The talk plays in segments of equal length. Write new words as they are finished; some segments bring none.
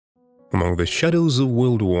Among the shadows of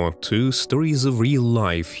World War II, stories of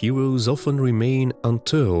real-life heroes often remain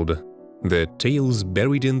untold, their tales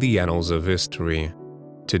buried in the annals of history.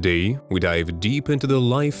 Today, we dive deep into the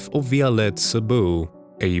life of Violette Szabo,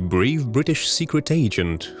 a brave British secret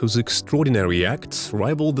agent whose extraordinary acts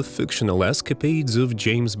rival the fictional escapades of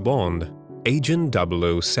James Bond, Agent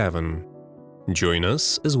 007. Join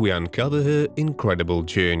us as we uncover her incredible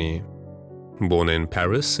journey. Born in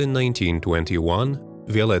Paris in 1921,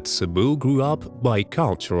 Violette Szabo grew up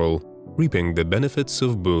bicultural, reaping the benefits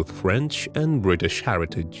of both French and British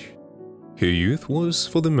heritage. Her youth was,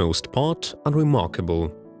 for the most part,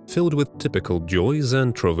 unremarkable, filled with typical joys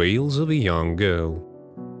and travails of a young girl.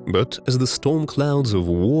 But as the storm clouds of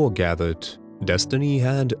war gathered, destiny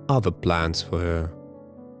had other plans for her.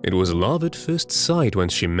 It was love at first sight when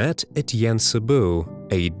she met Etienne Szabo,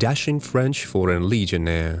 a dashing French foreign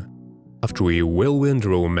legionnaire. After a whirlwind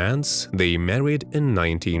romance, they married in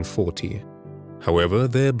 1940. However,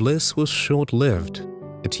 their bliss was short-lived.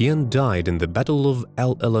 Etienne died in the Battle of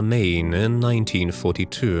El Alamein in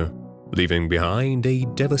 1942, leaving behind a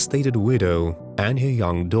devastated widow and her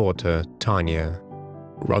young daughter, Tanya.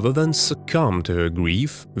 Rather than succumb to her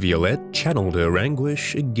grief, Violette channeled her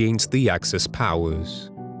anguish against the Axis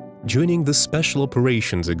powers. Joining the Special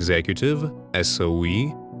Operations Executive,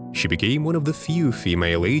 SOE, she became one of the few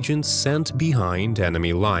female agents sent behind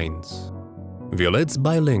enemy lines. Violette's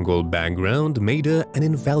bilingual background made her an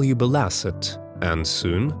invaluable asset, and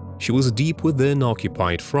soon she was deep within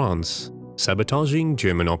occupied France, sabotaging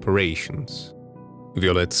German operations.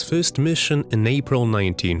 Violette's first mission in April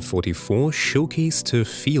 1944 showcased her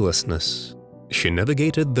fearlessness. She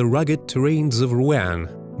navigated the rugged terrains of Rouen,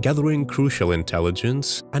 gathering crucial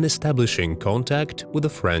intelligence and establishing contact with the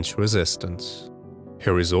French resistance.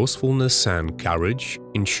 Her resourcefulness and courage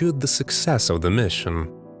ensured the success of the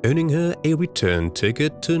mission, earning her a return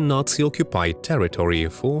ticket to Nazi-occupied territory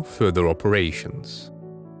for further operations.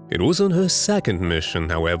 It was on her second mission,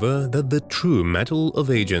 however, that the true mettle of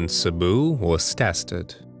Agent Szabo was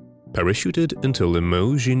tested. Parachuted into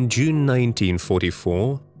Limoges in June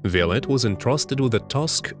 1944, Violette was entrusted with the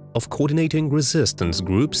task of coordinating resistance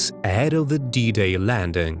groups ahead of the D-Day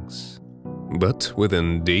landings. But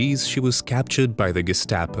within days she was captured by the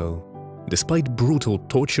Gestapo. Despite brutal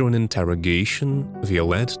torture and interrogation,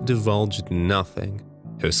 Violette divulged nothing,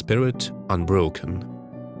 her spirit unbroken.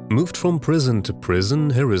 Moved from prison to prison,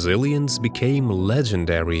 her resilience became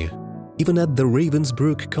legendary. Even at the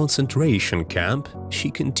Ravensbrück concentration camp,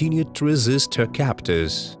 she continued to resist her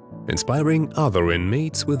captors, inspiring other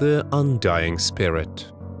inmates with her undying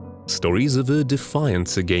spirit. Stories of her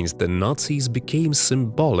defiance against the Nazis became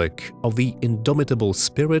symbolic of the indomitable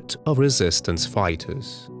spirit of resistance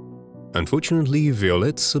fighters. Unfortunately,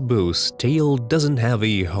 Violette Szabo's tale doesn't have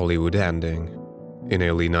a Hollywood ending. In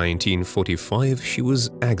early 1945, she was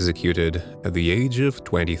executed at the age of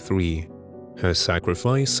 23. Her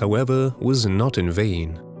sacrifice, however, was not in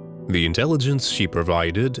vain. The intelligence she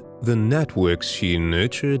provided, the networks she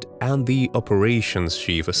nurtured, and the operations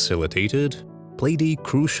she facilitated played a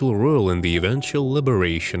crucial role in the eventual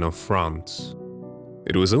liberation of France.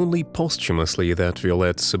 It was only posthumously that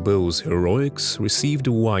Violette Szabo's heroics received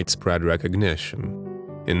widespread recognition.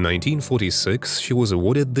 In 1946, she was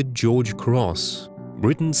awarded the George Cross,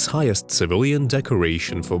 Britain's highest civilian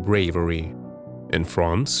decoration for bravery. In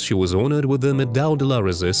France, she was honored with the Médaille de la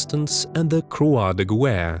Résistance and the Croix de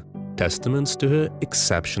Guerre, testaments to her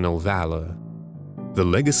exceptional valor. The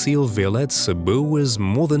legacy of Violette Szabo is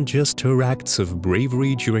more than just her acts of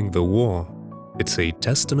bravery during the war. It's a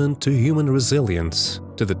testament to human resilience,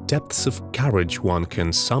 to the depths of courage one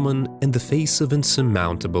can summon in the face of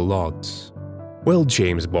insurmountable odds. While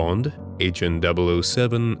James Bond, Agent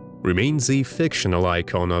 007, remains a fictional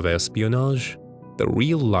icon of espionage, the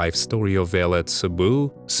real-life story of Violette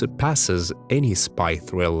Szabo surpasses any spy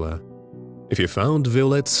thriller. If you found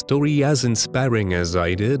Violette's story as inspiring as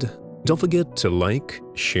I did, don't forget to like,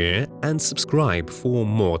 share, and subscribe for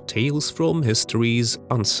more tales from history's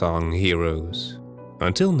unsung heroes.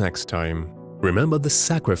 Until next time, remember the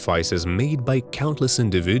sacrifices made by countless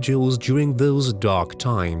individuals during those dark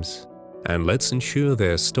times, and let's ensure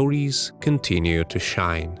their stories continue to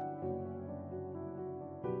shine.